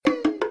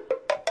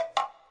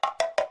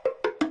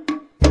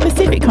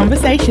Pacific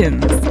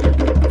Conversations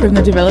from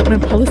the Development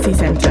Policy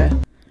Centre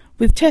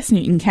with Tess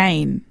Newton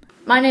Cain.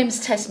 My name is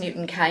Tess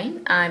Newton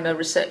Cain. I'm a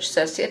Research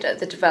Associate at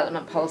the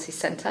Development Policy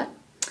Centre.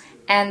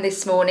 And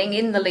this morning,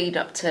 in the lead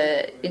up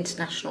to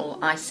International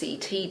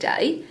ICT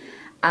Day,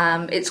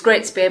 it's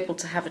great to be able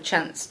to have a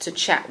chance to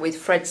chat with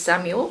Fred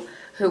Samuel,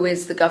 who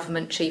is the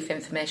Government Chief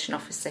Information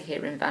Officer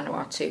here in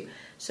Vanuatu.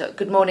 So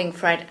good morning,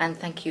 Fred, and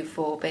thank you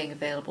for being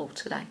available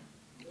today.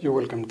 You're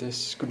welcome,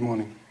 Tess. Good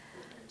morning.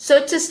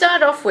 So to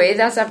start off with,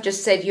 as I've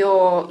just said,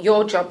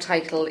 your job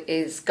title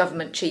is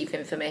Government Chief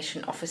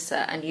Information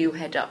Officer, and you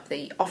head up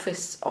the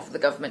Office of the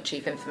Government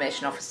Chief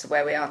Information Officer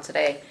where we are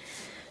today.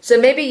 So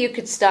maybe you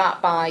could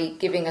start by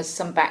giving us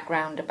some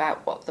background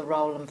about what the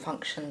role and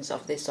functions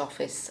of this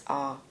office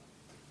are.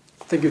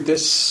 Thank you,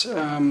 Tess.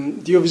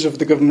 The Office of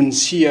the Government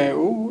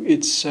CIO,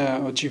 it's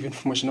our Chief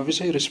Information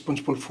Officer,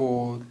 responsible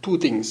for two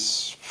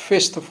things.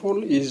 First of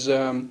all is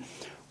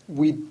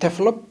we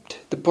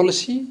developed the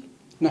policy,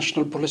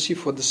 national policy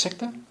for the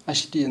sector,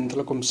 ICT and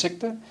telecom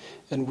sector,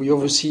 and we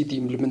oversee the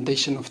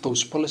implementation of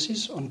those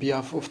policies on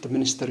behalf of the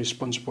minister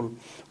responsible,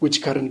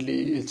 which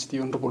currently is the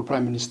Honourable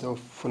Prime Minister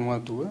of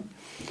Vanuatu.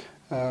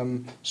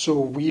 So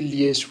we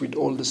liaise with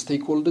all the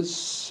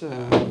stakeholders,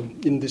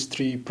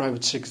 industry,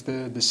 private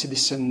sector, the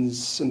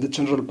citizens, and the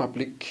general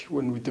public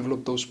when we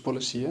develop those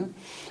policies.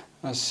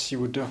 As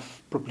you would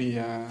have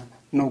probably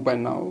know by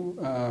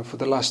now, for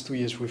the last 2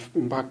 years we've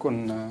embarked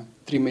on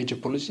 3 major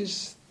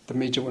policies. The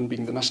major one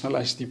being the National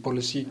ICT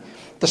Policy,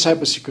 the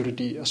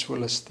Cybersecurity, as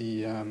well as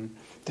the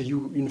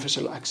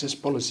Universal Access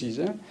Policies,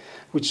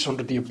 which is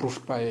already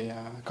approved by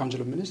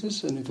Council of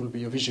Ministers, and it will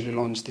be officially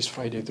launched this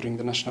Friday during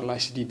the National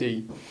ICT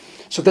Day.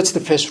 So that's the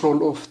first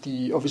role of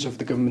the Office of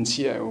the Government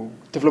CIO,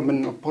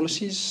 development of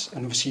policies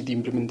and obviously the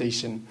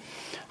implementation.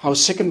 Our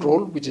second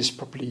role, which is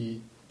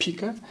probably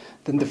bigger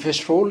than the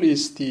first role,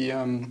 is the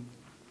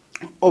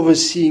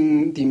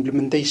overseeing the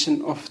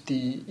implementation of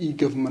the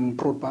e-government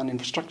broadband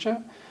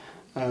infrastructure,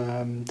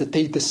 the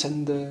data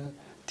center,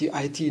 the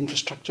IT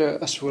infrastructure,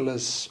 as well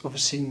as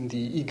overseeing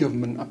the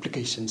e-government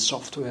application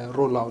software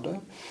rollout.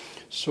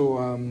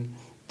 So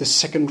the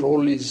second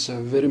role is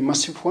a very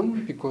massive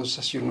one because,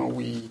 as you know,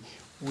 we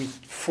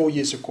 4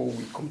 years ago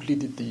we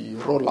completed the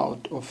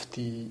rollout of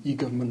the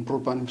e-government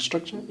broadband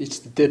infrastructure. It's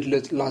the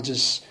third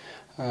largest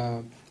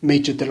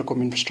major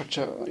telecom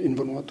infrastructure in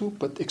Vanuatu,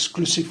 but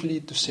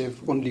exclusively to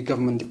serve only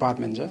government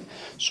departments.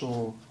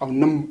 So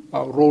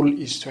our role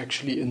is to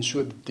actually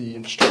ensure that the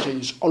infrastructure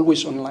is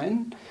always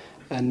online,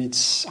 and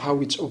it's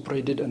how it's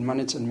operated and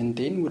managed and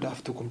maintained would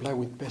have to comply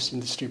with best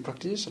industry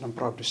practices. And I'm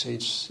proud to say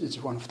it's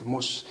one of the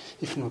most,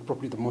 if not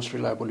probably the most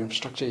reliable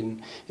infrastructure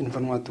in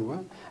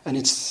Vanuatu. And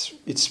it's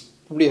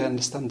probably, I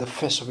understand, the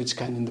first of its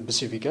kind in the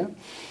Pacific.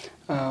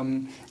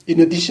 In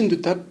addition to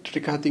that,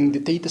 regarding the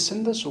data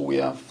center, so we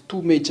have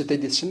 2 major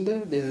data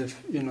centers. They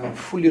have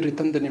fully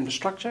redundant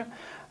infrastructure,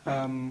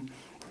 and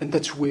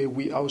that's where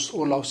we house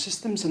all our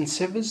systems and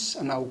servers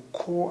and our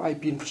core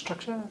IP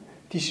infrastructure.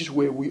 This is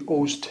where we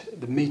host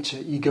the major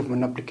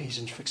e-government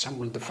applications, for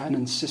example, the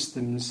finance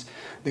systems,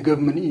 the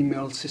government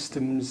email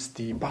systems,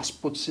 the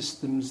passport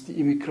systems, the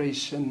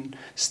immigration,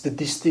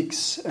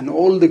 statistics, and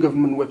all the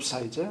government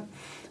websites.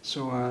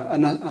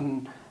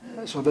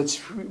 So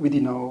that's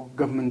within our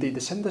government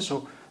data center.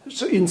 So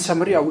in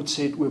summary, I would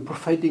say we're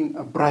providing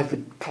a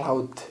private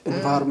cloud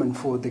environment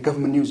for the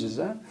government users.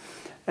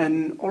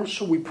 And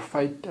also we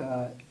provide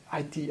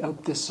IT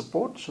help desk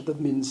support. So that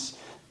means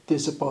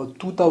there's about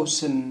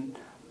 2,000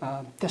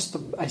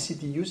 desktop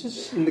ICT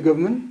users in the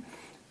government.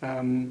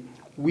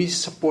 We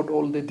support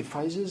all the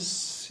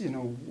devices.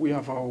 We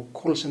have our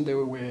call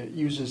center where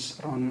users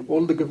run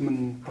all the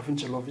government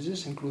provincial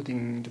offices,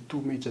 including the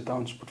 2 major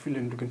towns, Port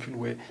and Lucanville,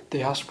 where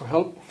they ask for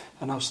help,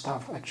 and our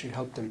staff actually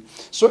help them.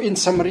 So in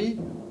summary,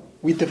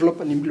 we develop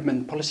and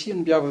implement policy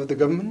on behalf of the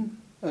government,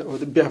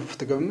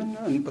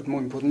 but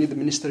more importantly, the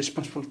minister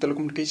responsible for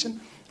telecommunication,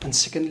 and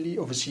secondly,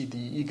 obviously,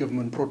 the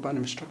e-government broadband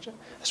infrastructure,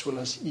 as well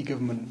as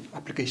e-government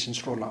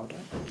applications rollout.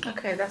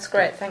 Okay, that's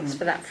great. Thanks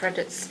for that, Fred.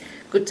 It's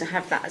good to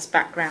have that as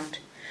background.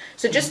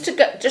 So just to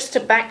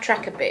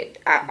backtrack a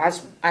bit,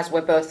 as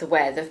we're both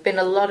aware, there have been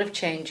a lot of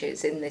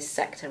changes in this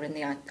sector, in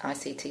the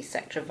ICT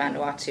sector of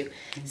Vanuatu,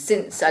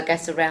 since, I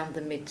guess, around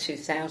the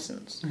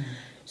mid-2000s.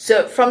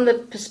 So from the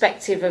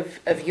perspective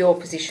of your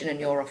position in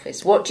your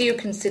office, what do you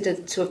consider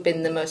to have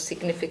been the most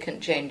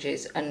significant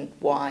changes, and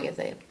why are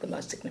they the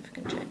most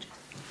significant changes?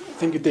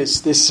 Thank you.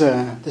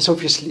 There's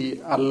obviously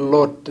a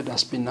lot that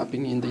has been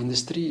happening in the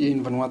industry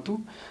in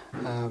Vanuatu.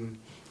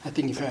 I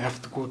think if I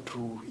have to go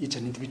through each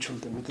and individual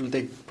them, it will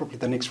take probably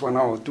the next 1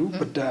 hour or 2.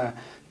 But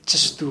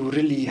just to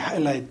really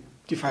highlight,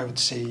 if I would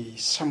say,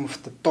 some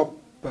of the top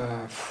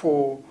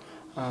 4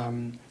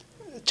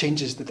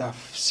 changes that have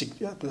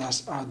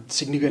had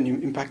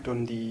significant impact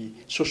on the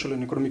social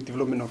and economic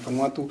development of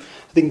Vanuatu,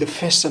 I think the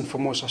first and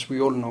foremost, as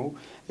we all know,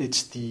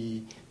 it's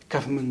the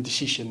government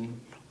decision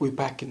way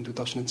back in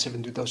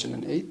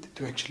 2007-2008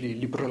 to actually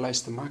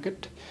liberalize the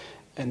market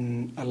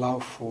and allow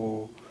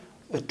for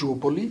a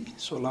duopoly,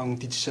 so allowing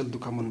Digicel to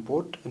come on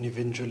board, and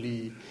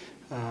eventually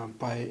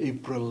by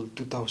April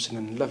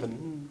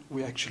 2011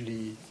 we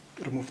actually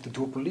removed the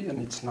duopoly and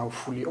it's now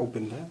fully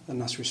open.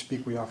 And as we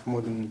speak we have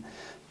more than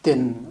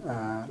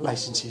 10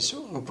 licenses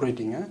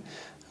operating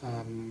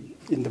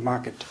in the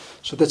market.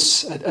 So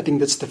I think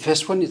that's the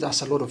first one. It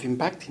has a lot of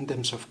impact in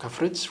terms of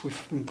coverage.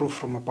 We've improved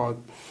from about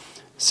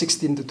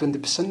 16 to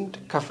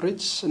 20%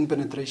 coverage and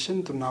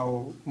penetration to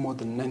now more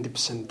than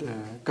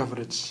 90%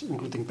 coverage,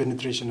 including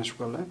penetration as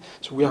well.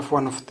 So we have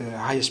one of the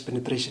highest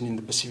penetration in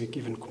the Pacific,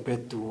 even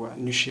compared to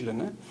New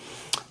Zealand.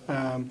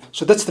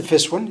 So that's the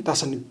first one. It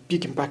has a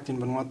big impact in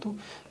Vanuatu.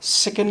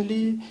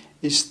 Secondly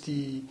is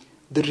the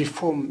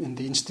reform in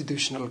the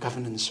institutional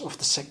governance of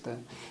the sector.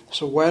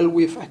 So while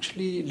we've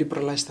actually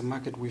liberalized the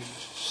market, we've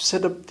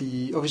set up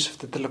the Office of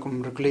the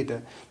Telecom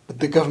Regulator, but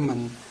the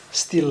government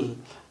still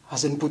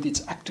hasn't put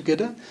its act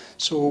together.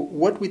 So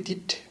what we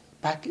did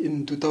back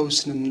in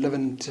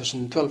 2011,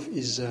 2012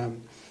 is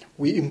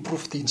we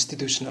improved the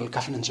institutional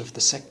governance of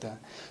the sector.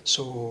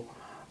 So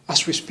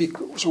as we speak,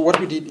 so what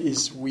we did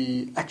is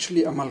we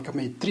actually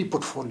amalgamate three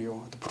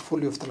portfolio: the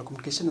portfolio of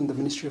telecommunication and the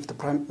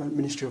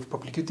Ministry of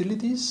Public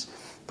Utilities,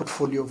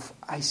 portfolio of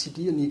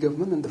ICT and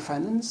e-government and the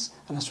finance,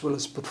 and as well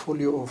as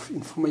portfolio of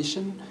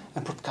information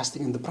and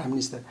broadcasting and the Prime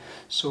Minister.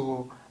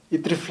 So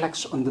it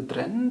reflects on the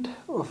trend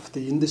of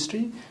the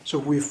industry. So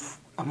we've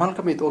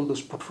amalgamated all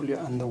those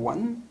portfolio under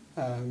one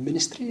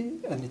ministry,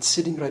 and it's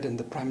sitting right in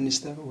the Prime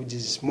Minister, which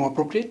is more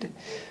appropriate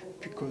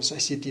because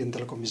ICT and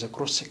telecom is a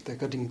cross-sector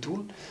cutting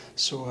tool.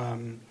 So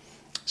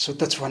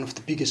that's one of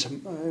the biggest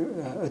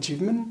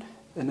achievement.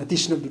 And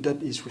additional to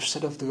that is we've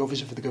set up the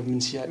Office of the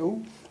Government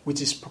CIO,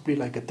 which is probably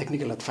like a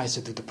technical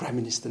advisor to the Prime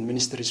Minister and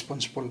Minister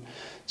responsible.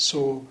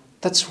 So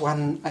that's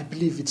one, I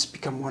believe it's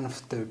become one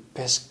of the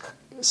best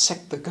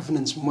sector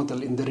governance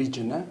model in the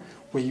region,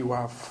 where you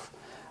have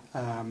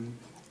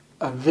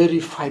a very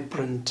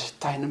vibrant,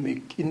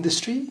 dynamic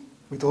industry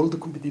with all the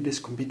competitors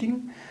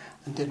competing,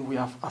 and then we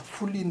have a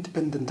fully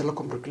independent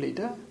telecom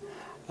regulator,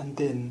 and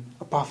then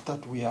above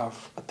that we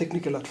have a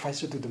technical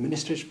advisor to the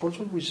Minister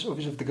responsible, which is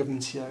Office of the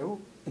Government CIO,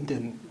 and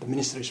then the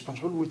Minister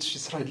responsible, which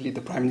is rightly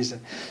the Prime Minister.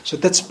 So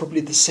that's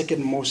probably the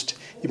second most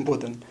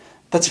important.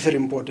 That's very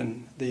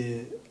important.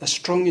 A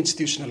strong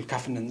institutional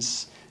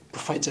governance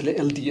provides a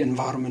healthy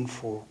environment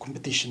for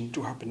competition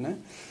to happen,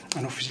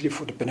 and obviously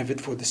for the benefit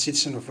for the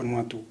citizen of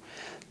Vanuatu.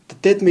 The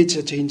third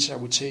major change, I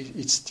would say,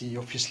 it's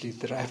obviously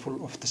the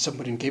arrival of the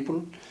submarine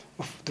cable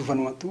to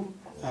Vanuatu.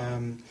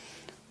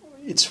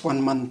 It's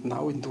 1 month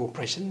now into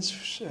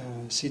operations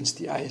since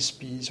the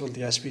ISPs, all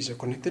the ISPs are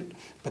connected,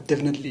 but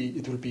definitely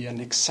it will be an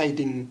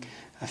exciting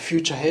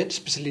future ahead,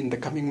 especially in the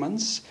coming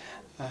months.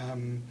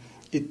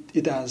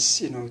 It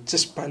has,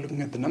 just by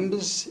looking at the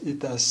numbers,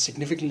 it has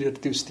significantly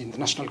reduced the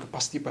international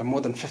capacity by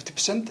more than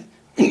 50%,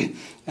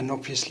 and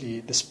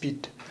obviously the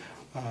speed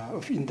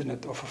of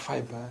internet over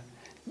fiber,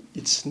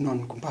 it's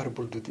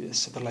non-comparable to the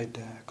satellite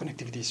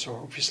connectivity. So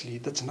obviously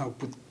that's now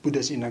put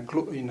us in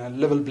a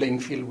level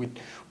playing field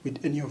with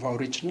any of our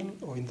regional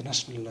or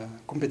international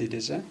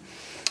competitors.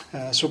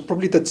 So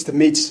probably that's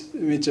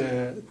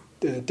the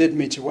third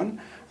major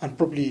one, and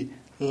probably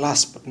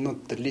last but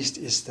not the least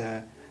is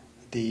the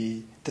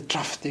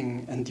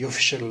drafting and the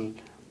official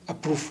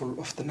approval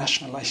of the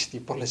national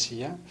ICT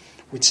policy,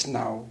 which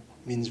now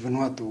means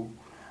Vanuatu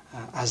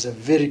has a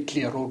very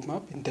clear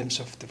roadmap in terms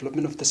of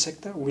development of the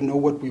sector. We know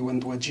what we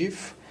want to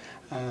achieve.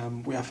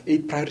 We have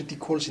 8 priority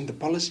calls in the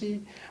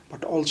policy,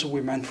 but also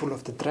we're mindful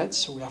of the threats.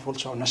 So we have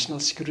also our national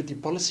security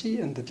policy,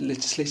 and the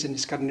legislation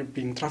is currently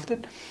being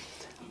drafted.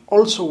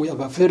 Also, we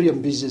have a very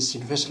ambitious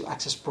universal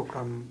access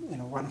program.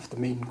 One of the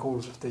main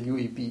goals of the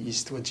UAP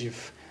is to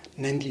achieve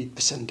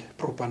 98%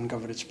 broadband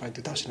coverage by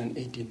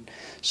 2018.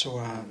 So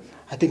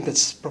I think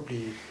that's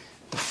probably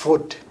the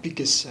fourth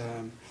biggest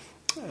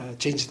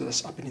change that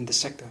has happened in the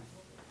sector.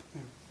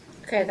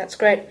 Okay, that's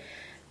great.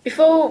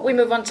 Before we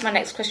move on to my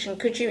next question,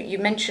 you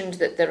mentioned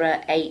that there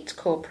are 8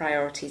 core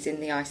priorities in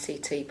the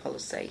ICT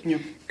policy. Yeah.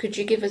 Could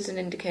you give us an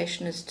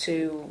indication as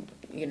to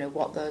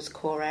what those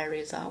core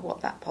areas are, what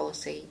that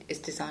policy is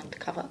designed to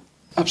cover?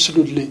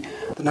 Absolutely.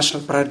 The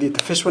national priority,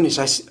 the first one is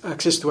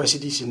access to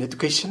ICTs in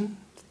education.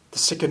 The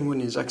second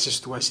one is access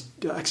to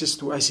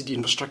ICT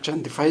infrastructure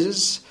and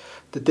devices.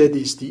 The third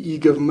is the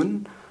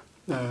e-government.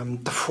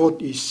 The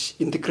fourth is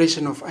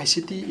integration of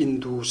ICT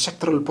into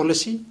sectoral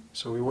policy.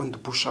 So we want to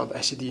push out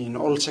ICT in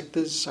all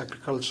sectors: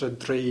 agriculture,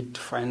 trade,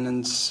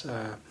 finance,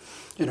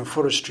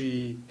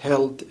 forestry,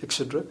 health,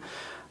 etc.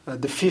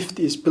 The fifth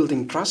is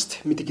building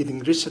trust, mitigating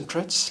risks and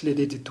threats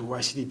related to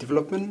ICT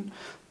development.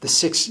 The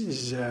sixth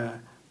is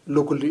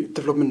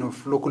development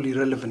of locally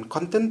relevant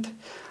content.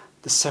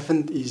 The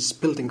seventh is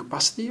building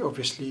capacity.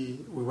 Obviously,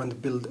 we want to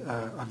build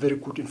a very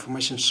good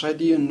information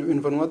society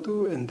in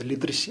Vanuatu, and the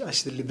literacy,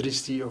 ICT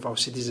literacy of our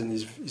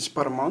citizens is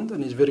paramount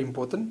and is very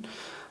important.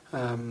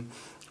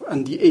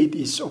 And the eighth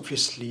is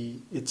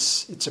obviously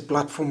it's a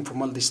platform for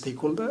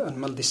multi-stakeholder and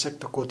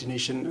multi-sector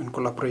coordination and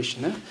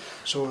collaboration.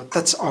 So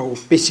that's our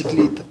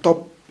basically the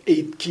top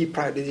 8 key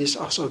priorities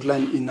as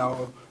outlined in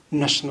our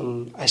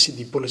national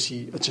ICT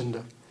policy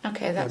agenda.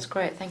 Okay, that's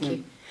great. Thank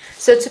you.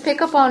 So to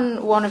pick up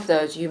on one of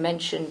those, you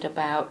mentioned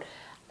about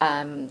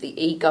the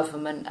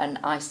e-government and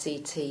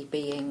ICT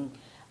being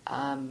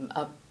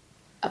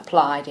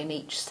applied in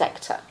each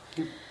sector.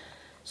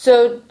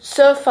 So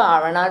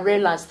far, and I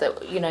realise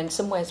that, in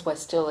some ways we're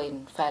still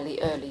in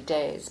fairly early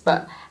days,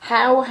 but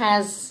how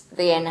has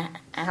the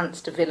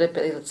enhanced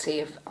availability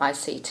of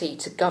ICT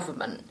to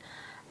government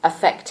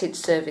affected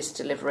service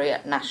delivery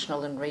at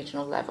national and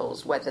regional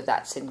levels, whether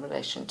that's in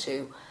relation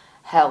to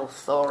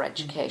health or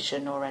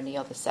education or any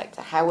other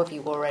sector? How have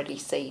you already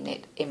seen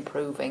it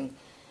improving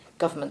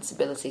government's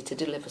ability to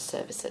deliver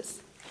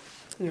services?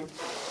 Yeah,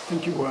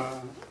 thank you.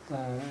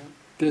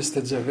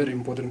 That's a very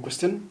important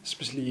question,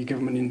 especially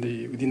government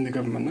within the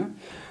government.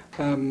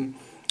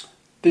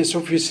 There's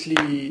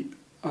obviously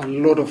a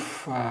lot of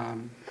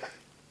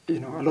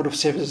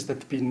services that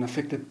have been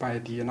affected by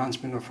the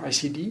announcement of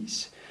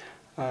ICDs.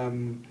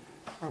 I'm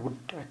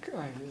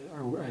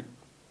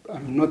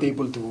not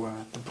able to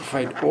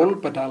provide all,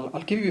 but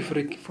I'll give you,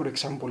 for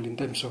example, in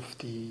terms of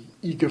the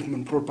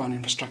e-government broadband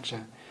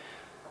infrastructure,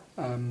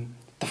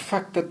 the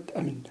fact that,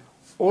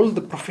 all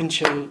the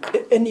provincial,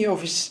 any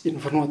office in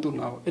Vanuatu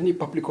now, any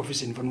public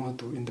office in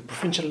Vanuatu, in the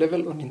provincial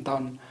level or in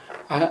town,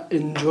 are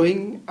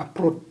enjoying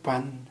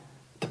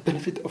the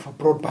benefit of a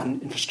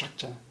broadband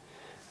infrastructure.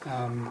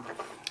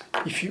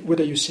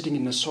 Whether you're sitting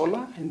in a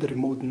solar in the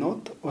remote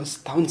north, or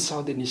down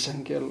south in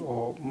Isangel,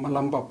 or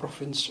Malamba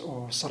province,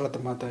 or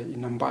Saratamata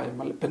in Ambai,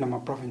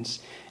 Penama province,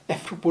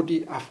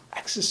 everybody have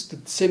access to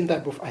the same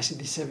type of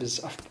ICT service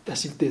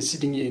as if they're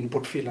sitting here in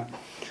Port Vila.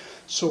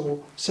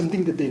 So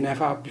something that they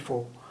never have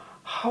before.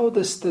 How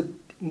does that,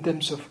 in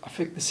terms of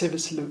affect the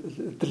service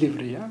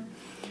delivery? Yeah?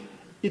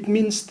 It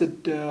means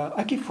that,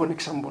 I give one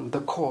example,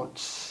 the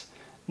courts.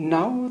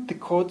 Now the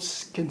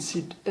courts can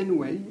sit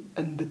anyway,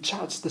 and the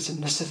judge doesn't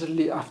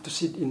necessarily have to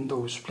sit in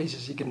those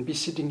places. He can be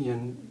sitting here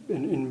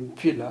in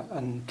Vila,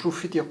 and through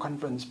video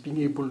conference being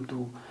able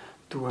to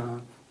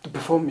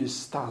perform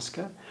his task.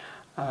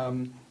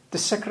 The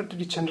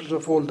Secretary General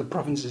of all the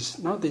provinces,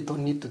 now they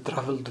don't need to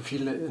travel to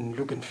Vila and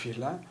look in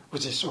Vila,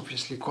 which is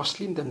obviously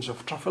costly in terms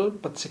of travel,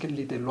 but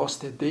secondly, they lost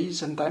their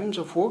days and times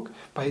of work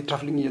by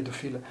traveling here to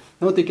Vila.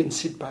 Now they can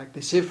sit back,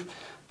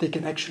 they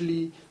can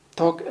actually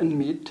talk and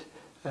meet,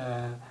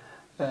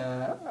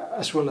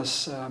 as well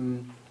as,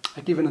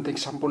 I give another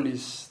example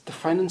is the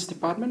finance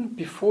department.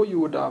 Before you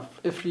would have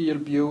every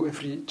LBO,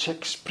 every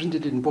checks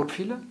printed in Port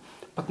Vila,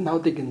 but now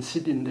they can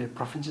sit in their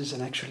provinces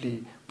and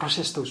actually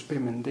process those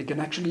payments. They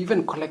can actually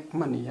even collect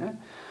money.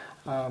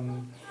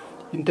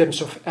 In terms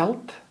of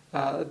health,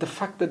 the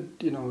fact that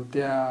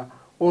there are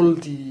all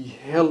the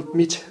health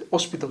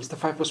hospitals, the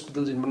 5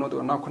 hospitals in Vanuatu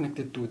are now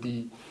connected to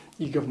the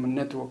e-government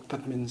network.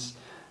 That means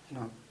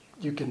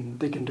they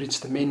can reach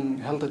the main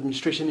health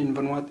administration in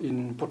Vanuatu,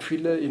 in Port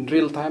Vila, in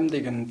real time.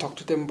 They can talk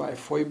to them by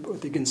FOIB, or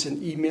they can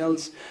send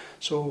emails.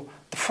 So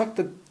the fact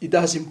that it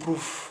does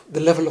improve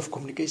the level of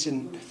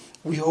communication,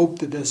 we hope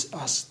that this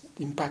has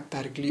impact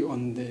directly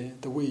on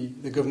the way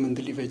the government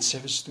delivers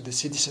service to the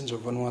citizens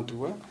of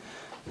Vanuatu.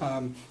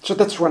 So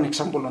that's one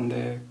example on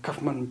the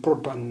government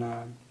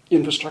broadband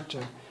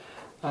infrastructure.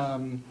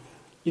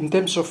 In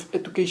terms of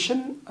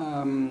education,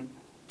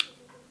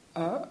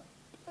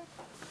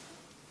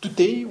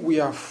 today we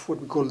have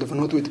what we call the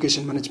Vanuatu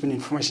Education Management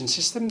Information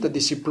System that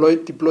is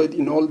deployed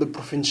in all the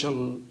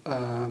provincial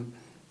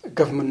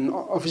government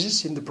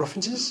offices in the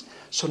provinces.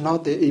 So now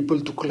they're able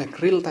to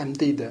collect real-time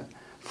data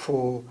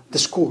for the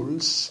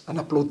schools and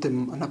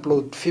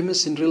upload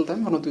famous in real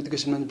time Vanuatu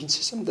Education Management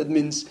System. That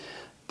means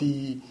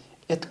the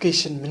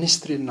Education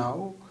Ministry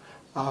now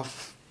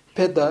have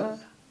better,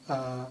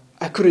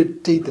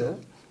 accurate data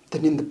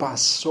than in the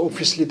past. So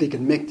obviously they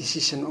can make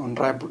decisions on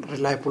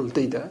reliable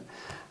data,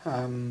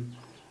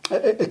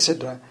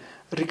 etc.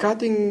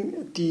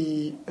 Regarding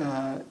the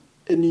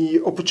any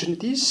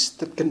opportunities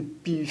that can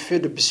be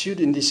further pursued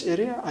in this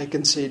area, I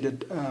can say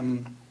that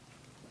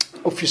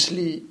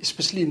obviously,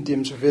 especially in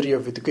terms of area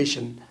of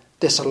education,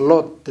 there's a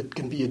lot that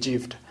can be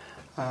achieved.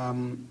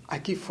 I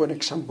give for an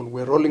example,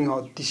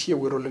 this year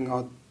we're rolling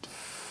out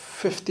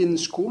 15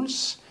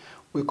 schools.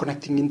 We're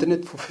connecting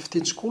internet for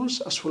 15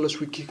 schools, as well as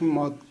we're kicking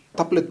out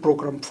tablet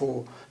program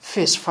for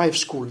phase 5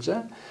 schools.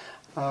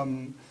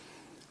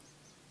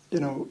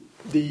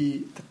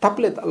 The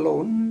tablet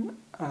alone,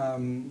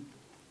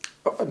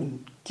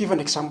 give an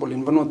example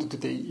in Vanuatu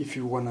today,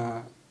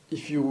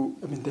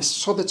 there's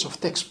shortage of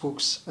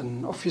textbooks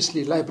and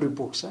obviously library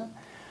books,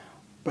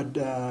 but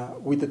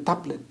with the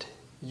tablet,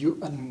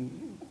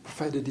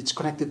 provided it's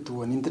connected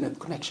to an internet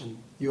connection,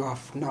 you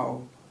have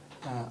now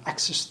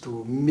access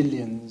to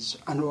millions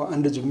and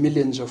hundreds of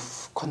millions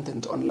of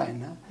content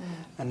online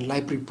and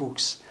library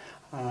books.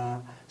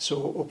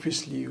 So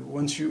obviously,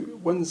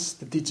 once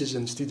the teachers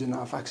and students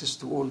have access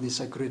to all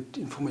this accurate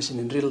information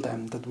in real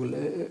time, that will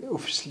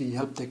obviously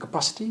help their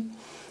capacity,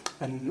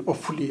 and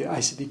hopefully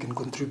ICT can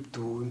contribute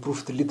to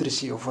improve the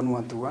literacy of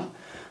Vanuatu.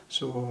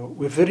 So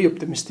we're very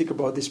optimistic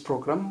about this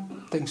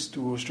program, thanks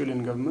to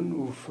Australian government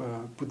who've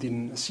put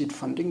in seed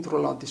funding to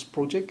roll out this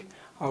project.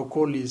 our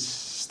goal is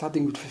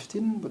starting with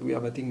 15, but we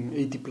have, I think,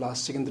 80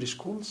 plus secondary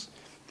schools,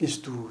 is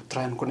to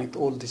try and connect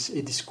all these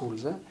 80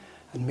 schools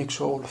and make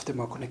sure all of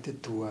them are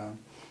connected to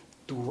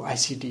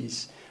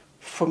ICDs.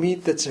 For me,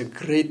 that's a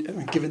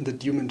great, given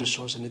that human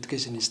resource and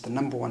education is the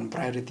number one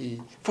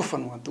priority for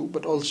Vanuatu,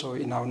 but also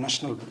in our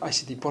national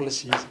ICT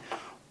policies,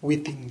 we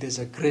think there's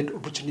a great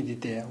opportunity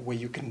there where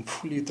you can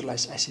fully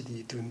utilize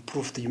ICT to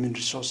improve the human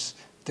resource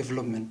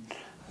development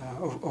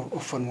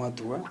of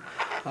Vanuatu.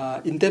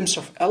 In terms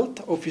of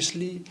health,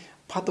 obviously,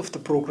 part of the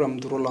program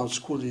to roll out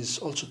schools is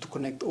also to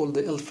connect all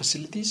the health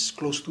facilities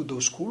close to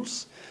those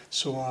schools.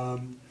 So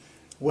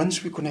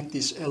once we connect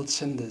these health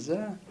centers,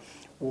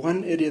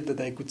 one area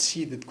that I could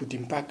see that could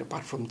impact,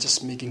 apart from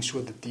just making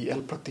sure that the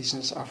health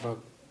practitioners have a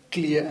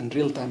clear and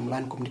real-time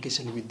line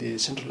communication with the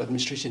central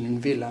administration in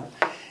Vela,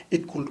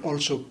 it could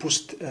also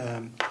boost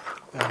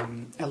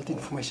health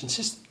information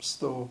systems.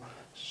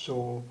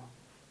 So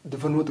the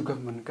Vanuatu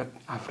government can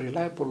have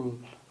reliable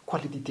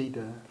quality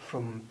data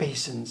from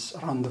patients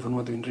around the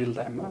Vanuatu in real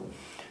time.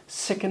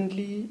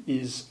 Secondly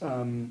is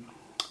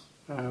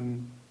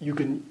you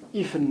can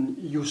even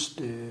use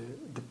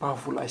the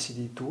powerful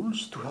ICT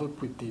tools to help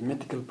with the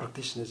medical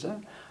practitioners.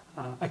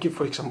 I give,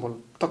 for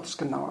example, doctors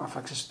can now have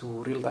access to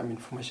real-time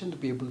information to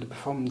be able to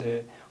perform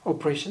the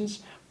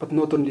operations, but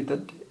not only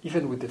that,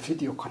 even with the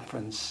video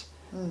conference,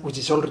 which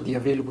is already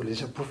available,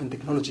 is a proven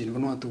technology in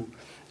Vanuatu,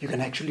 you can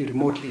actually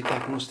remotely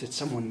diagnose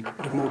someone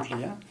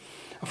remotely.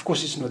 Of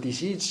course, it's not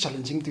easy, it's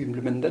challenging to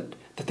implement that.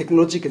 The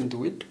technology can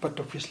do it, but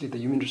obviously the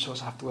human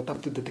resource have to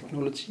adapt to the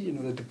technology in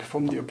order to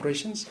perform the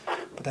operations.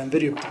 But I'm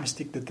very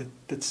optimistic that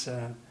that's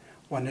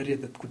one area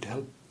that could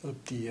help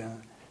the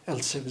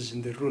health service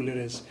in the rural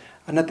areas.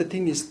 Another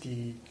thing is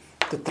the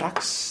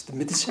drugs, the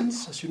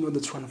medicines. As you know,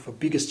 that's one of the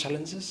biggest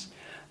challenges.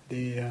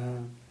 The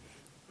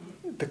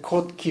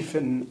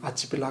God-given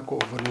archipelago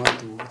of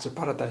Vanuatu, it's a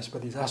paradise,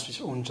 but it has its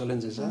own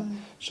challenges.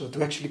 So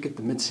to actually get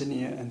the medicine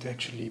here and to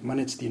actually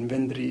manage the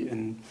inventory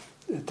and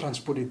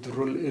transport it to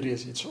rural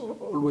areas, it's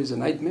always a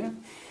nightmare.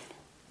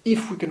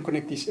 If we can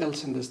connect these health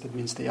centers, that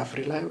means they have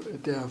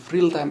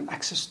real-time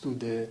access to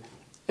the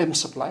M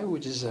supply,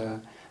 which is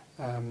a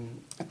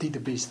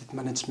database that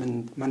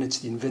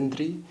manages the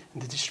inventory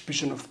and the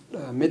distribution of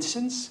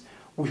medicines.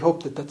 We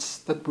hope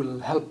that will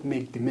help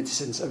make the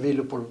medicines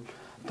available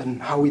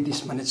than how it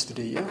is managed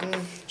today.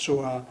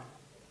 So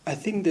I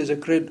think there's a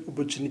great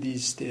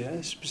opportunities there,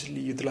 especially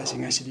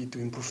utilizing ICT to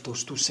improve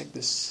those two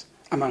sectors,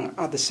 among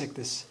other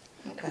sectors.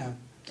 Okay.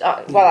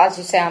 Well, as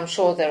you say, I'm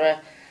sure there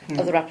are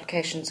other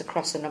applications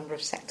across a number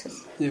of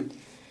sectors. Yeah.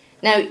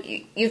 Now,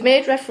 you've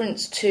made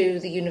reference to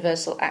the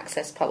universal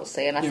access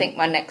policy, and I think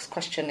my next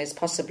question is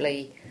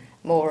possibly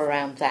more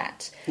around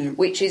that,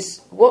 which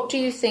is, what do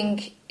you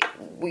think?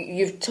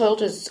 You've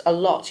told us a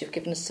lot, you've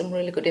given us some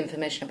really good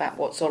information about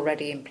what's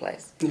already in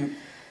place.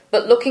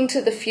 But looking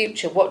to the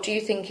future, what do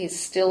you think is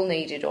still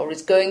needed or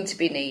is going to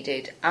be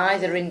needed,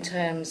 either in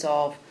terms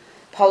of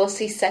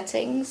policy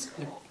settings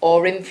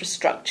or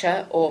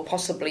infrastructure, or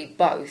possibly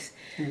both,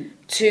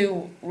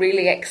 to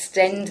really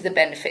extend the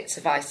benefits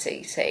of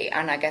ICT,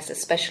 and I guess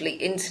especially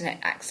internet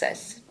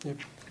access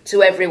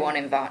to everyone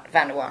in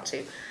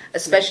Vanuatu,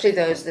 especially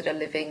those that are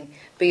living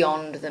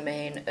beyond the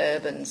main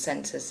urban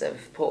centres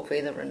of Port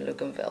Vila and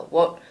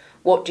Luganville?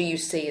 What do you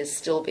see as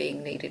still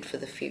being needed for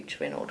the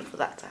future in order for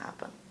that to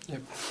happen?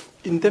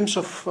 In terms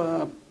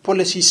of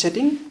policy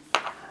setting,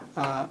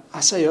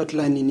 as I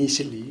outlined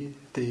initially,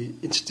 the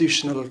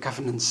institutional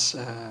governance,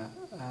 I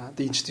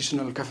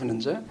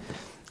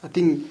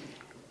think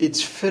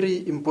it's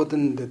very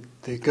important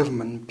that the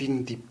government,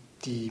 being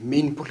the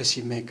main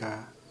policy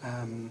maker,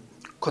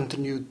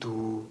 continue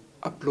to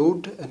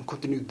upload and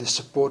continue to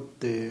support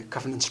the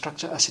governance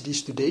structure as it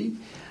is today.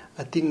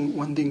 I think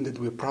one thing that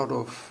we're proud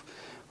of,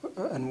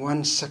 and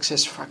one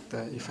success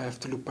factor, if I have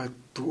to look back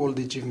to all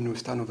the achievement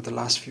we've done over the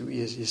last few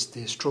years, is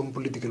the strong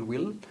political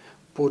will,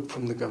 both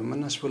from the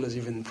government as well as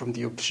even from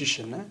the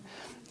opposition,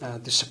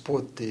 to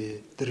support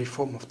the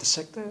reform of the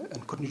sector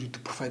and continue to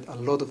provide a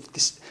lot of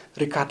this,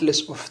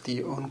 regardless of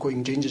the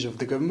ongoing changes of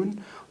the government.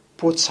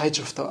 Both sides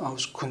of the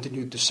house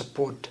continue to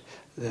support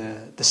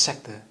the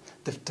sector,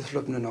 the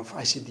development of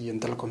ICT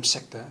and telecom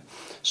sector.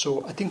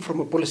 So I think from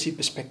a policy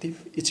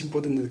perspective, it's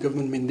important that the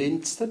government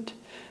maintains that,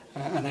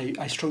 and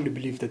I strongly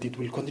believe that it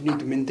will continue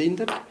to maintain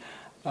that.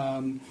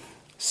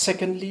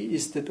 Secondly,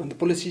 is that on the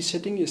policy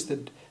setting, is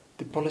that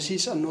the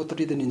policies are not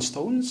written in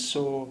stone.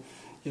 So,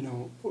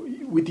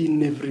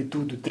 within every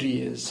 2 to 3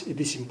 years,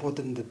 it is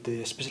important that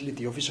especially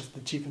the Office of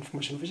the Chief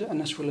Information Officer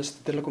and as well as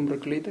the telecom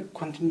regulator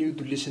continue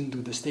to listen to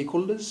the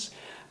stakeholders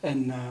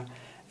and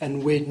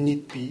where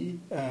need be,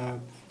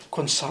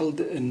 consult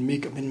and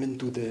make amendment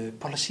to the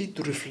policy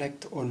to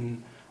reflect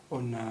on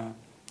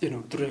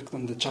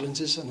the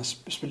challenges and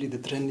especially the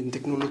trend in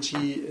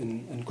technology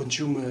and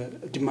consumer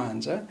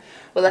demands.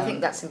 Well, I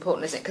think that's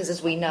important, isn't it? Because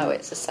as we know,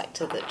 it's a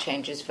sector that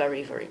changes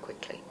very, very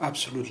quickly.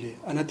 Absolutely,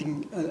 and I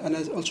think,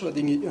 I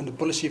think on the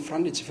policy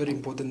front, it's very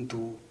important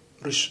to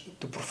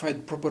to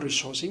provide proper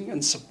resourcing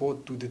and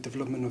support to the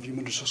development of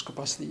human resource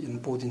capacity in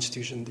both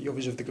institutions, the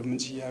Office of the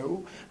Government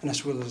CIO and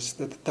as well as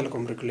the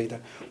telecom regulator,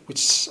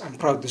 which I'm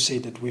proud to say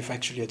that we've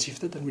actually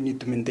achieved it and we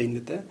need to maintain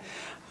it there.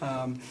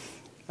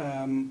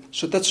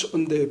 So that's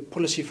on the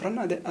policy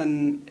front,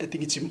 and I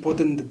think it's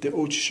important that the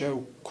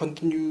OHSHA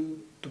continue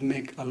to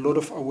make a lot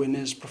of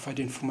awareness, provide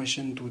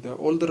information to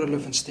all the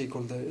relevant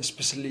stakeholders,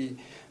 especially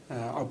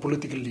our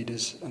political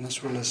leaders and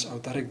as well as our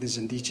directors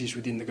and DGs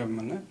within the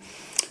government.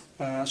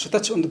 So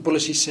that's on the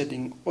policy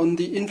setting. On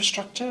the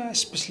infrastructure,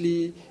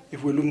 especially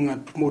if we're looking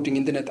at promoting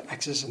internet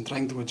access and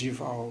trying to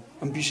achieve our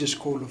ambitious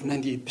goal of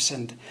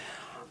 98%,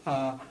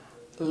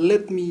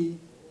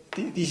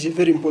 this is a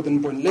very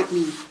important point. Let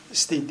me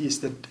state this,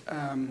 that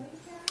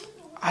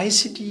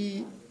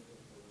ICT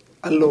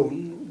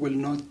alone will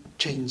not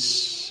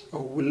change,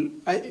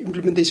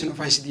 implementation of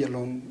ICT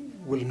alone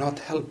will not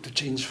help to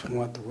change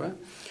Vanuatu.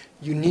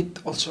 You need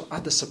also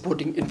other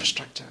supporting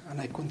infrastructure, and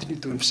I continue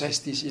to emphasize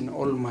this in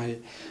all my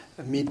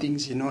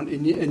meetings, in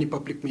any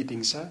public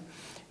meetings.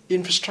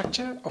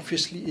 Infrastructure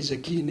obviously is a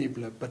key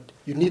enabler, but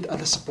you need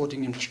other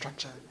supporting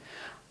infrastructure.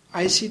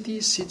 ICT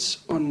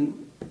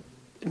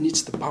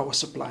needs the power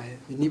supply.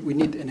 We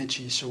need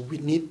energy, so we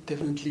need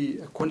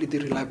definitely a quality,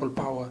 reliable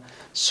power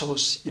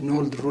source in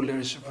all the rural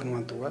areas of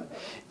Vanuatu.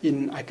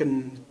 I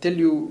can tell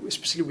you,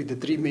 especially with the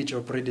three major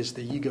operators,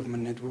 the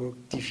e-government network,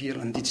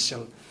 TVL and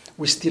Digital,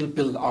 we still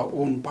build our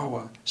own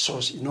power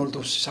source in all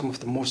some of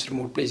the most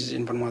remote places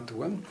in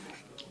Vanuatu.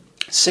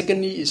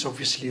 Secondly is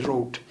obviously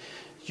road.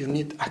 You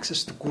need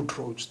access to good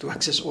roads to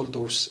access all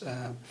those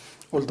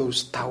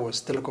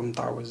towers, telecom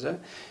towers.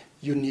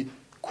 You need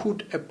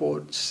good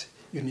airports.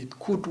 You need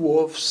good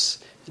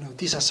wharves.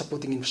 These are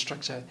supporting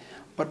infrastructure.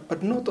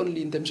 But not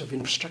only in terms of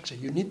infrastructure.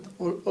 You need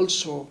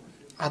also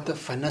other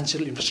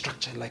financial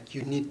infrastructure. Like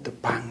you need the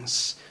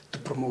banks to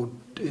promote.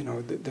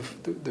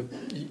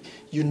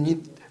 You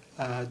need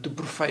to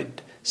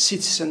provide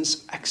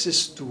citizens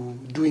access to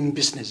doing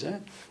business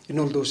in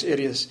all those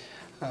areas.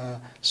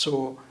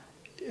 So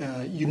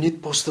you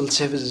need postal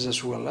services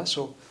as well.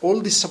 So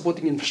all this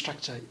supporting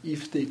infrastructure,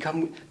 if they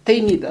come,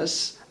 they need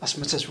us as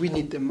much as we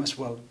need them as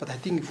well. But I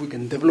think if we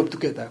can develop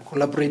together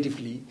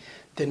collaboratively,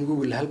 then we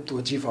will help to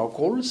achieve our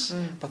goals,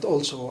 but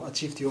also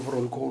achieve the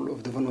overall goal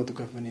of the Vanuatu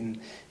government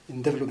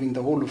in developing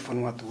the whole of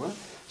Vanuatu.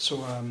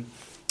 So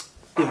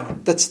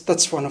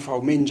that's one of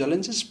our main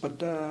challenges.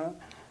 But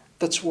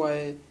that's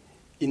why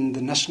in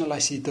the National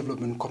ICT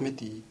Development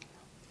Committee,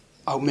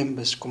 our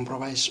members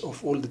comprise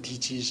of all the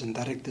DGs and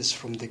directors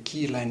from the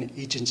key line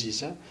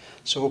agencies.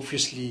 So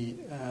obviously,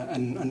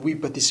 and we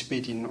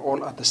participate in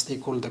all other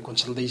stakeholder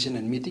consultation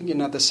and meeting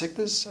in other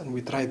sectors, and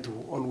we try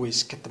to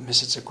always get the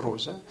message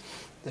across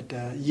that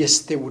yes,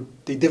 they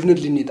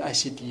definitely need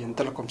ICT and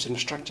telecoms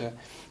infrastructure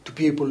to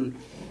be able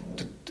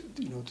to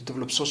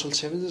develop social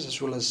services as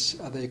well as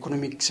other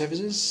economic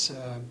services.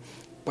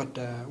 But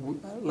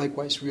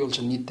likewise, we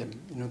also need them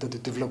in order to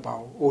develop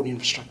our own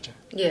infrastructure.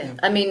 Yeah.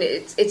 I mean,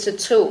 it's a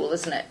tool,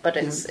 isn't it? But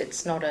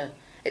it's not a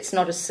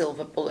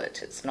silver bullet.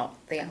 It's not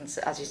the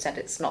answer. As you said,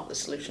 it's not the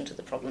solution to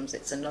the problems.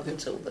 It's another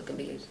tool that can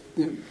be used.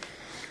 Yeah.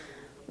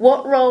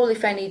 What role,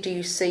 if any, do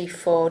you see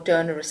for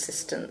donor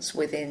assistance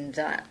within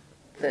that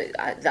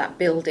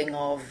building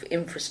of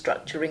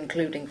infrastructure,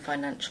 including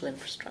financial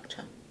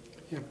infrastructure?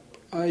 Yeah.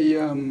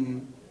 I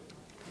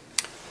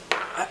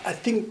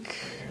think.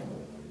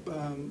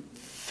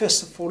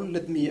 First of all,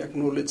 let me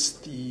acknowledge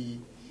the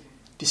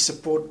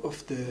support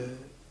of the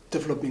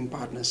developing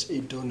partners,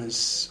 aid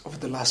donors, over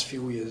the last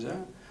few years.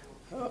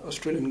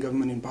 Australian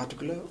government in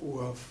particular,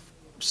 who have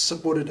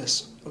supported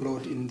us a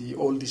lot in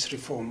all this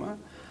reform.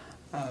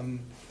 I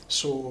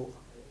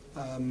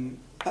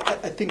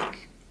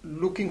think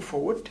looking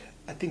forward,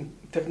 I think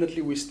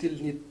definitely we still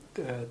need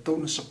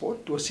donor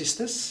support to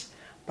assist us,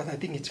 but I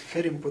think it's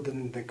very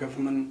important the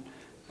government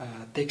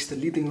takes the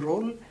leading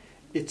role.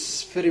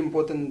 It's very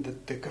important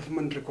that the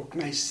government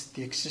recognize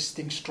the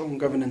existing strong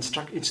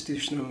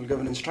institutional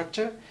governance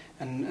structure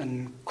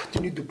and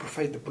continue to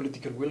provide the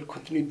political will,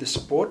 continue the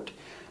support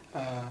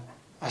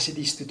as it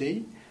is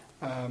today.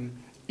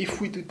 If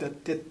we do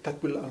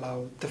that will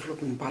allow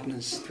development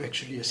partners to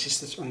actually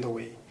assist us on the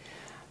way.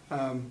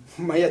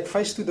 My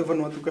advice to the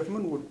Vanuatu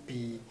government would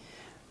be,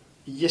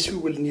 yes, we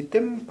will need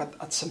them, but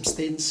at some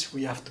stage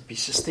we have to be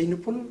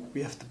sustainable.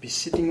 We have to be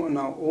sitting on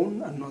our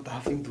own and not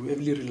having to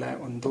heavily rely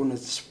on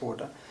donors'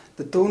 support.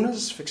 The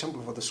donors, for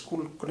example, for the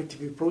school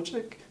connectivity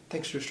project,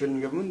 thanks to the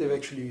Australian government, they've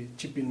actually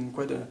chipped in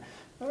quite a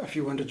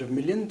few hundreds of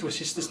million to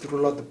assist us to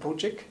roll out the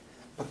project.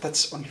 But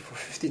that's only for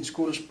 15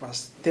 schools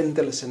plus 10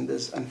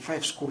 telecenters and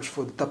 5 schools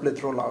for the tablet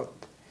rollout.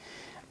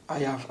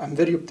 I'm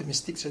very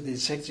optimistic that the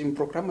exciting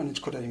program and it's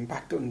got an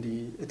impact on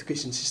the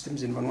education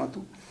systems in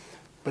Vanuatu.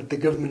 But the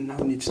government now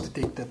needs to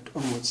take that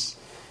onwards.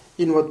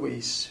 In what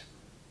ways?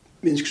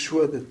 Make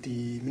sure that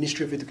the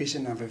Ministry of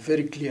Education have a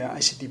very clear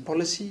ICT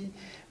policy,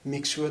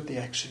 make sure they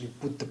actually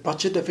put the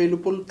budget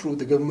available through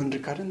the government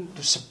recurrent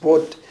to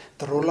support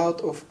the rollout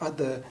of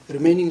other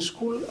remaining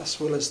schools as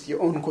well as the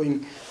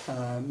ongoing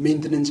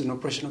maintenance and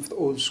operation of the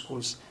old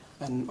schools.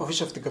 And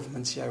Office of the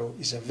Government CIO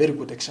is a very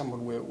good example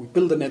where we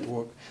build a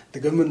network, the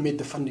government made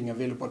the funding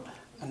available,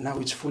 and now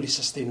it's fully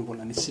sustainable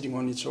and it's sitting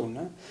on its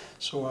own.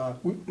 So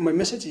my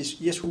message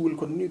is, yes, we will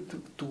continue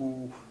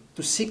to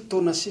seek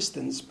donor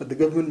assistance, but the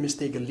government must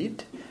take a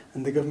lead,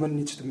 and the government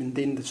needs to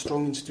maintain the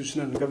strong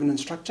institutional and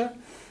governance structure.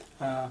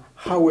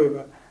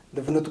 However,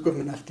 the Vanuatu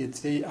government have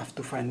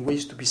to find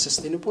ways to be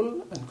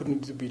sustainable and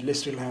continue to be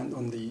less reliant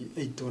on the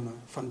aid donor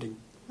funding.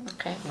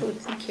 Okay, good,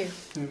 thank you.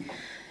 Yeah.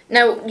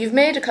 Now, we've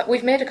made a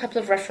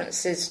couple of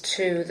references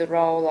to the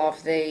role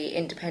of the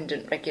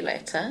independent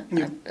regulator,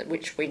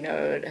 which we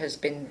know has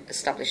been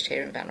established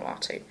here in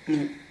Vanuatu.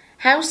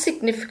 How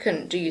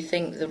significant do you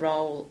think the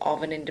role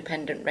of an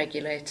independent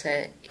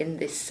regulator in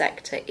this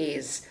sector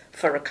is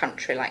for a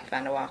country like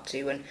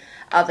Vanuatu? And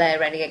are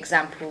there any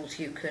examples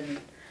you can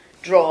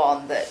draw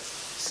on that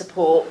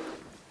support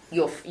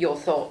your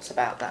thoughts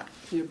about that?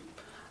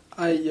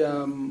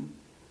 Yeah.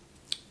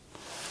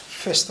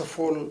 First of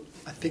all,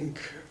 I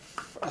think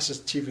as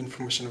a Chief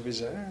Information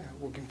Officer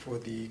working for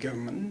the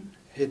government,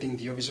 heading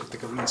the Office of the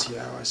Government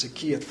CIO as a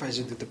key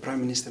advisor to the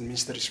Prime Minister and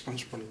Minister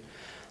responsible,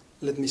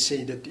 let me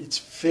say that it's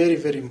very,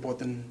 very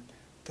important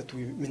that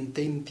we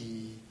maintain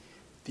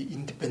the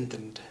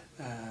independent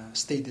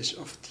status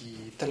of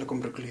the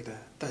telecom regulator.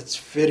 That's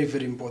very,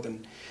 very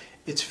important.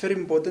 It's very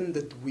important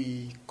that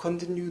we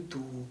continue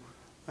to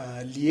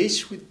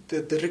liaise with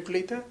the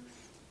regulator,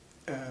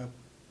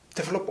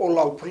 develop all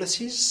our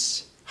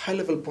policies,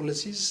 high-level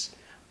policies,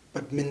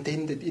 but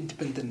maintain the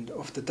independence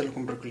of the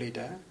telecom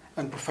regulator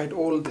and provide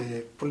all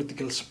the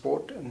political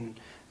support and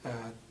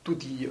to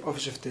the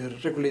Office of the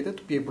Regulator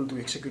to be able to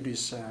execute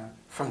his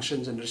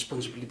functions and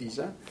responsibilities.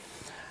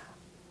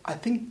 I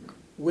think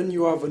when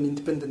you have an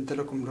independent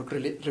telecom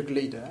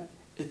regulator,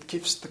 it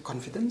gives the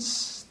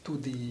confidence to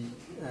the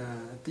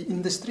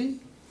industry,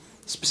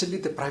 especially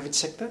the private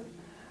sector,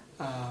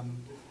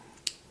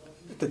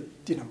 that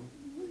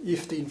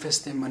if they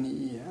invest their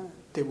money here,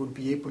 they will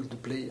be able to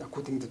play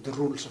according to the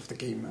rules of the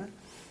game,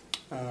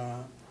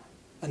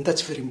 and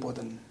that's very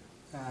important.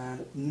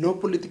 No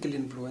political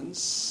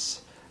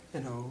influence,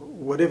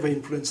 whatever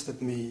influence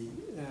that may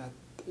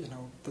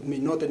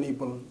not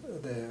enable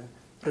the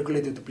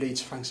regulator to play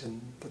its function,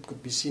 that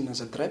could be seen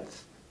as a threat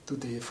to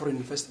the foreign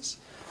investors.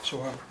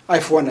 So I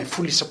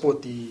fully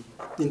support the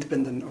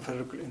independent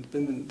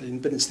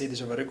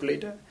status of a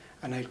regulator,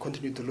 and I'll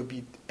continue to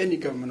lobby any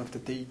government of the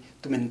day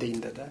to maintain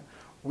that.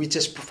 We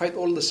just provide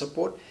all the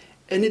support.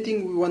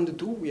 Anything we want to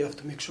do, we have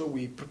to make sure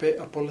we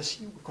prepare a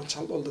policy, we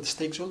consult all the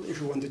stakeholders.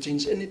 If we want to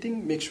change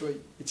anything, make sure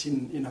it's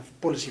in a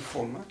policy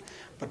form,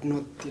 but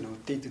not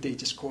day to day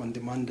just go and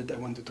demand that I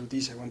want to do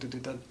this, I want to do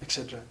that,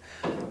 etc.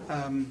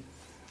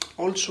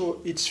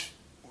 Also, it's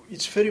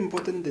very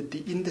important that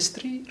the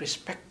industry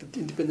respect the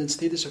independent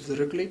status of the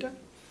regulator,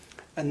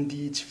 and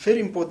it's very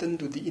important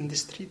to the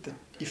industry that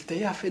if they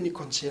have any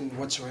concern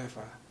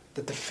whatsoever,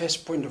 that the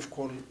first point of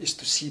call is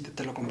to see the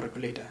telecom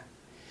regulator.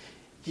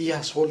 He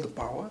has all the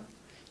power.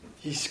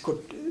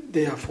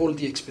 They have all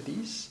the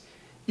expertise.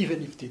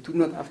 Even if they do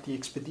not have the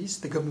expertise,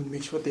 the government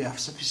makes sure they have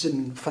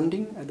sufficient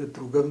funding, either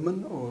through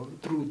government or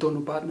through donor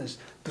partners,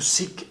 to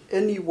seek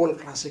any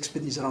world-class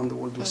expertise around the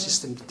world to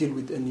assist them to deal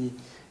with any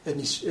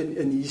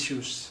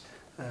issues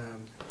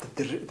that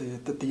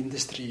the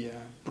industry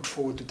put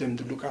forward to them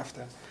to look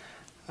after.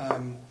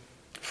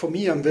 For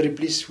me, I'm very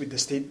pleased with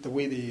the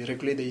way the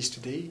regulator is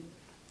today.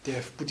 They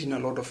have put in a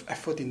lot of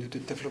effort into the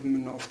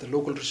development of the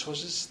local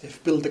resources.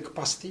 They've built the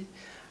capacity.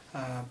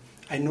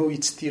 I know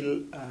it's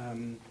still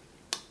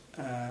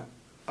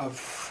a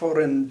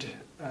foreign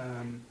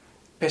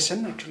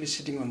person actually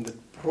sitting on the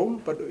role,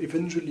 but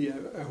eventually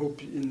I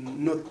hope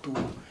in not too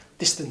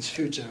distant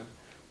future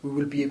we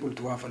will be able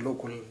to have a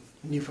local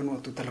New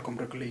Vanuatu telecom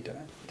regulator.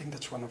 I think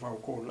that's one of our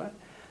goals.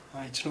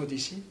 It's not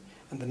easy,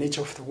 and the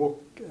nature of the work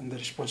and the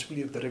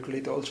responsibility of the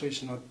regulator also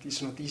is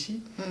not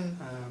easy.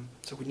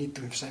 So we need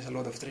to emphasize a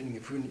lot of training,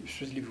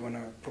 especially if we want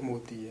to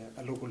promote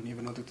a local New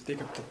Vanuatu to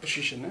take up that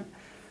position.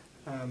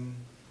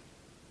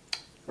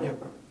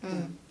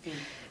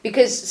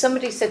 Because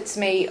somebody said to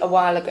me a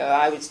while ago,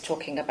 I was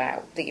talking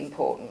about the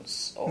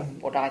importance, or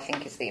what I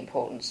think is the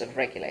importance of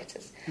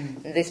regulators.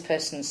 And this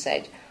person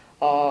said,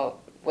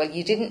 well,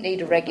 you didn't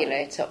need a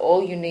regulator.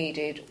 All you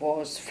needed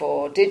was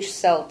for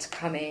Digicel to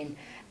come in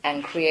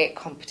and create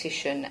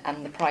competition,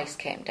 and the price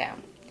came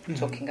down.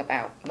 Talking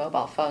about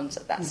mobile phones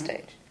at that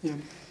stage. Yeah.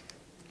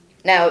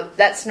 Now,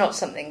 that's not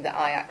something that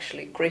I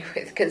actually agree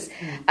with,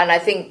 and I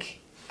think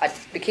I'd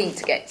be keen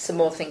to get some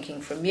more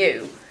thinking from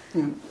you,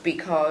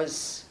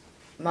 because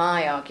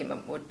my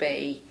argument would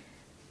be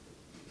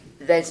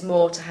there's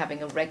more to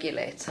having a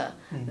regulator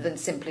than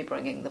simply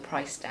bringing the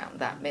price down.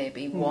 That may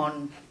be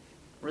one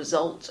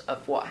result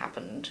of what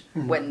happened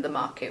when the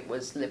market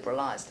was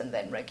liberalised and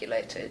then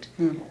regulated.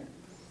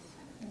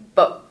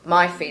 But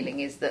my feeling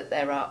is that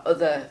there are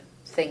other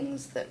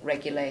things that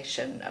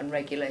regulation and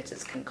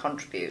regulators can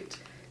contribute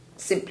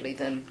simply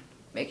than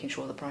making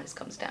sure the price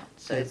comes down.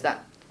 So is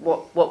that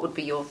what would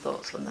be your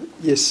thoughts on that?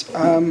 Yes.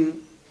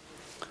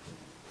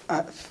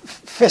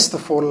 First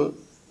of all,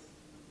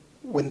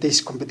 when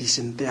there's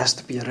competition, there has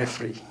to be a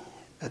referee.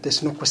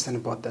 There's no question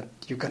about that.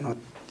 You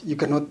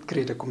cannot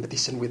create a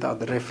competition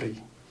without a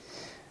referee.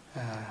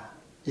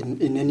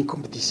 In any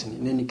competition,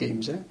 in any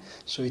games.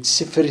 So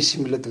it's very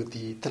similar to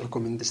the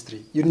telecom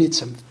industry. You need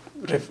some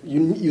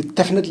you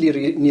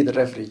definitely need a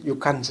referee. You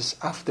can't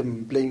just have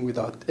them playing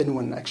without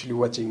anyone actually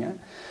watching.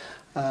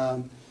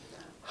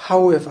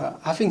 However,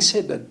 having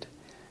said that,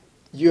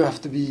 you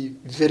have to be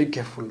very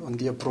careful on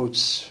the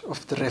approach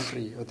of the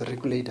referee or the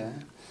regulator.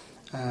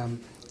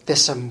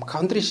 There's some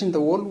countries in the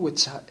world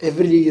which are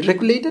heavily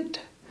regulated,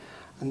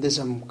 and there's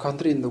some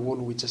countries in the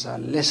world which are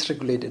less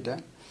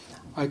regulated.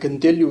 I can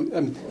tell you,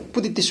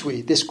 put it this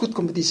way, there's good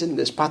competition,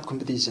 there's bad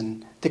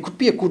competition. There could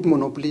be a good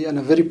monopoly and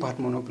a very bad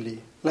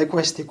monopoly.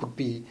 Likewise, there could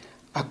be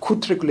a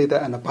good regulator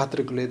and a bad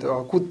regulator,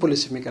 or a good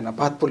policymaker and a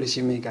bad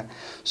policymaker.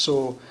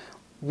 So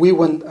we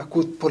want a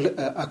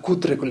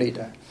good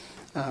regulator.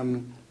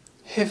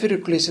 Heavy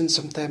regulation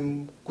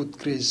sometimes could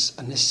create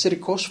unnecessary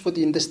cost for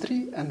the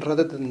industry, and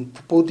rather than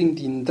promoting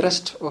the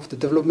interest of the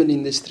development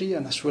industry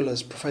and as well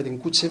as providing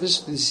good service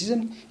to the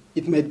citizen,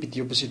 it might be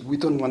the opposite. We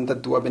don't want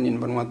that to happen in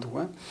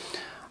Vanuatu.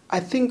 I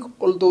think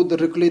although the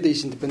regulator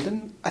is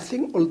independent, I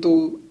think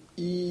although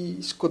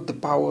he's got the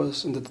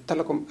powers under the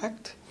Telecom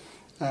Act,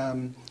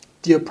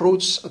 the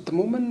approach at the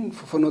moment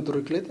for Vanuatu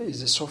regulator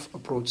is a soft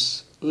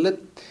approach.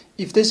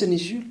 If there's an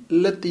issue,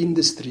 let the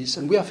industries,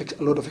 and we have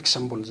a lot of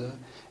examples.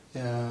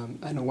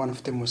 I know one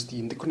of them was the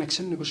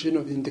interconnection negotiation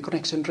of the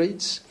interconnection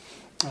rates.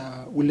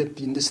 We let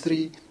the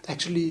industry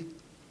actually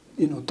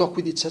talk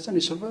with each other and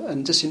resolve it,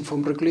 and just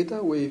inform regulator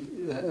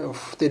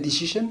of their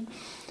decision,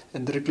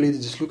 and the regulator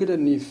just look at it,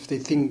 and if they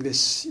think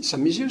there's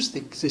some issues,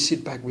 they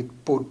sit back with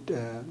both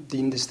the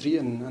industry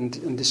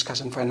and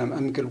discuss and find an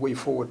amicable way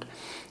forward.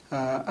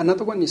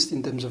 Another one is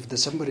in terms of the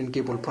submarine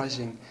cable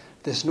pricing.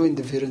 There's no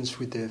interference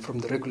from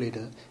the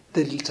regulator.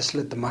 They'll just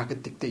let the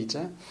market dictate.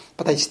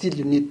 But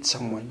you need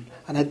someone,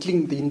 and I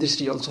think the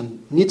industry also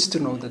needs to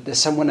know that there's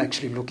someone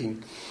actually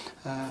looking.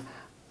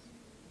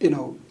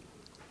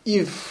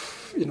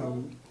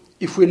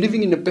 If we're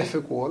living in a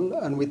perfect world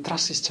and we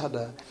trust each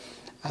other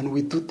and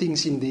we do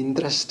things in the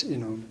interest,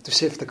 to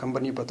save the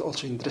company, but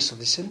also in the interest of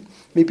the citizen,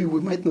 maybe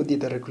we might not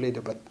need a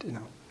regulator, but,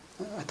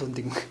 I don't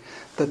think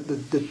that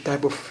the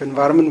type of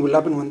environment will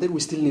happen one day.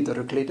 We still need a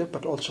regulator,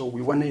 but also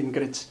we want to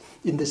encourage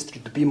industry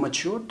to be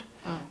matured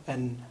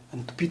and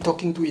to be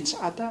talking to each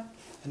other.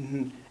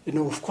 And,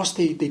 of course,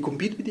 they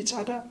compete with each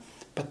other,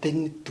 but they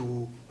need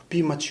to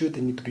be mature,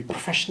 they need to be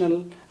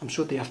professional. I'm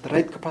sure they have the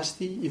right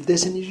capacity. If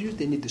there's an issue,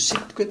 they need to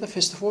sit together,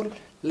 first of all,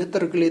 let the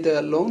regulator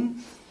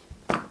alone,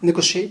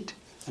 negotiate,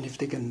 and if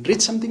they can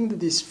reach something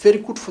that is very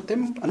good for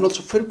them and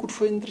also very good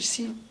for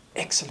industry,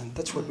 excellent,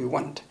 that's what we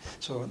want.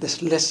 So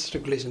there's less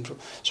regulation.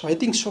 So I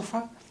think so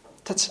far,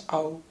 that's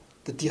how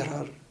the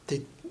DRR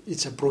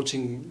is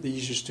approaching the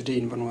issues today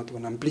in Vanuatu,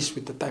 and I'm pleased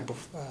with the type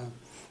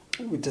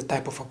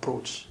of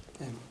approach.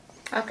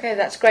 Okay,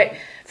 that's great.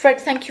 Fred,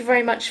 thank you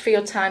very much for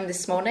your time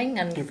this morning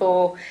and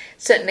for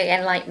certainly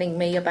enlightening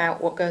me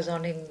about what goes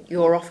on in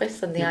your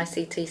office and the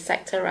ICT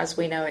sector. As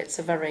we know, it's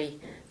a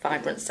very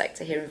vibrant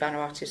sector here in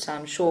Vanuatu, so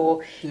I'm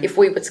sure if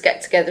we were to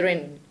get together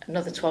in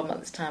another 12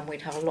 months' time,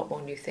 we'd have a lot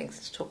more new things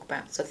to talk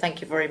about. So thank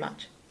you very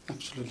much.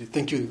 Absolutely.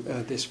 Thank you,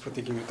 Tess, for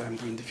taking your time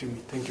to interview me.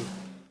 Thank you.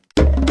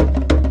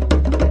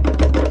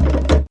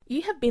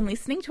 You have been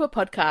listening to a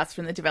podcast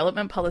from the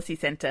Development Policy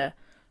Centre.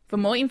 For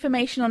more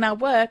information on our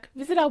work,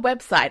 visit our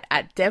website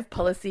at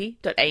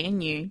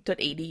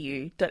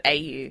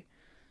devpolicy.anu.edu.au.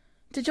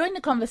 To join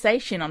the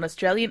conversation on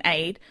Australian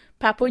aid,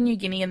 Papua New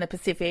Guinea and the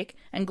Pacific,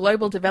 and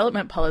global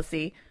development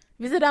policy,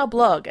 visit our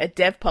blog at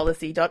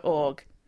devpolicy.org.